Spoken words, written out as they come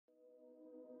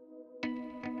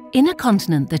In a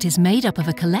continent that is made up of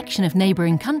a collection of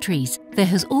neighbouring countries, there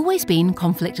has always been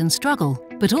conflict and struggle,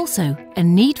 but also a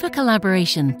need for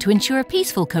collaboration to ensure a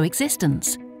peaceful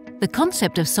coexistence. The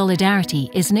concept of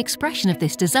solidarity is an expression of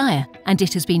this desire, and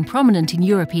it has been prominent in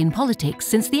European politics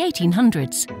since the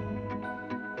 1800s.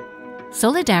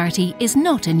 Solidarity is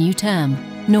not a new term,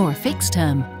 nor a fixed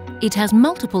term. It has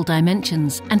multiple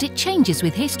dimensions and it changes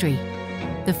with history.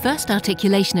 The first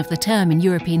articulation of the term in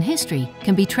European history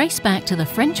can be traced back to the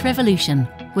French Revolution,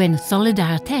 when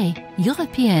Solidarité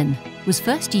Européenne was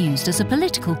first used as a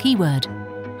political keyword.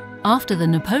 After the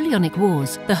Napoleonic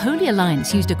Wars, the Holy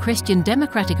Alliance used a Christian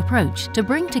democratic approach to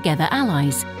bring together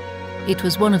allies. It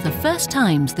was one of the first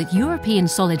times that European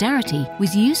solidarity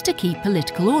was used to keep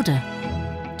political order.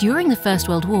 During the First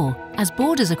World War, as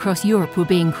borders across Europe were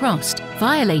being crossed,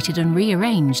 violated and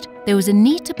rearranged, there was a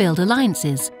need to build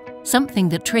alliances, something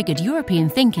that triggered European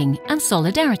thinking and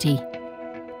solidarity.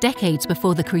 Decades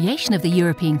before the creation of the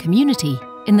European Community,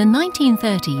 in the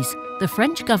 1930s, the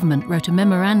French government wrote a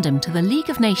memorandum to the League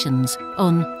of Nations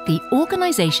on the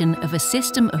organisation of a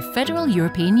system of federal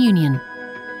European Union.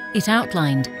 It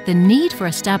outlined the need for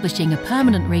establishing a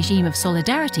permanent regime of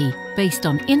solidarity based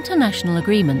on international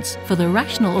agreements for the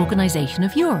rational organisation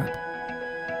of Europe.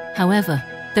 However,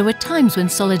 there were times when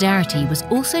solidarity was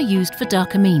also used for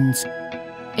darker means.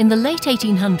 In the late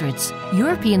 1800s,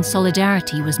 European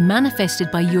solidarity was manifested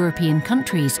by European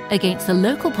countries against the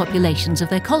local populations of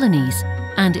their colonies,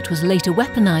 and it was later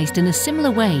weaponized in a similar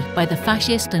way by the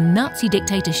fascist and Nazi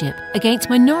dictatorship against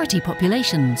minority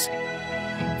populations.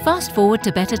 Fast forward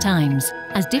to better times,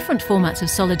 as different formats of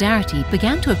solidarity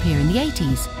began to appear in the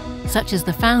 80s, such as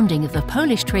the founding of the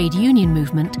Polish trade union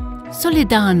movement,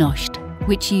 Solidarność,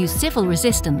 which used civil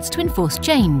resistance to enforce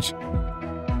change.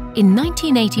 In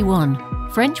 1981,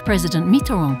 French President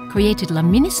Mitterrand created Le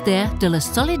Ministère de la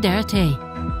Solidarité.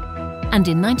 And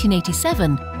in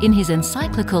 1987, in his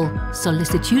encyclical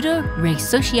Solicitudo Rei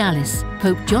Socialis,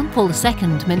 Pope John Paul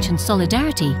II mentioned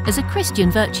solidarity as a Christian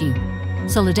virtue.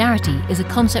 Solidarity is a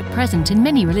concept present in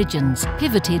many religions,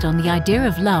 pivoted on the idea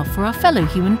of love for our fellow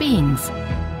human beings.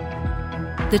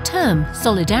 The term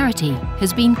solidarity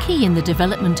has been key in the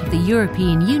development of the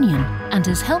European Union and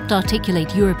has helped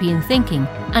articulate European thinking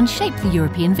and shape the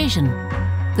European vision.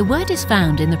 The word is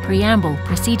found in the preamble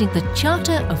preceding the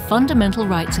Charter of Fundamental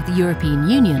Rights of the European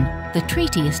Union, the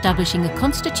treaty establishing a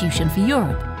constitution for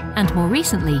Europe, and more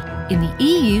recently, in the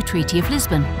EU Treaty of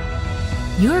Lisbon.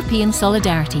 European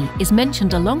solidarity is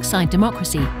mentioned alongside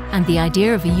democracy and the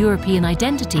idea of a European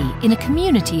identity in a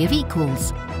community of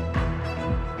equals.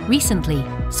 Recently,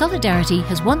 solidarity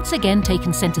has once again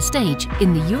taken centre stage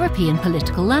in the European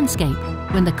political landscape,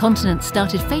 when the continent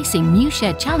started facing new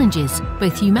shared challenges,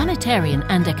 both humanitarian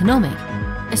and economic,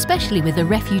 especially with the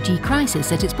refugee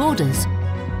crisis at its borders.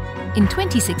 In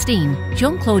 2016,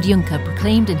 Jean-Claude Juncker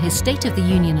proclaimed in his State of the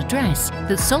Union address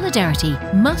that solidarity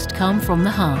must come from the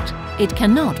heart. It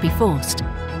cannot be forced.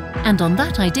 And on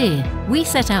that idea, we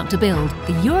set out to build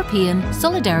the European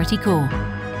Solidarity Corps.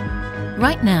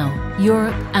 Right now,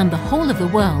 Europe and the whole of the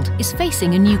world is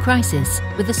facing a new crisis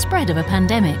with the spread of a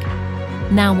pandemic.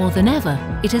 Now more than ever,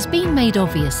 it has been made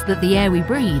obvious that the air we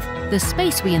breathe, the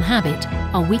space we inhabit,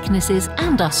 our weaknesses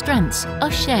and our strengths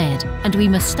are shared, and we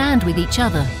must stand with each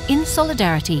other in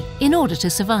solidarity in order to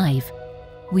survive.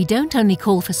 We don't only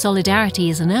call for solidarity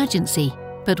as an urgency,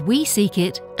 but we seek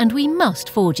it and we must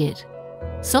forge it.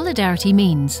 Solidarity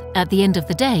means, at the end of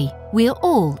the day, we are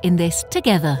all in this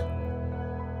together.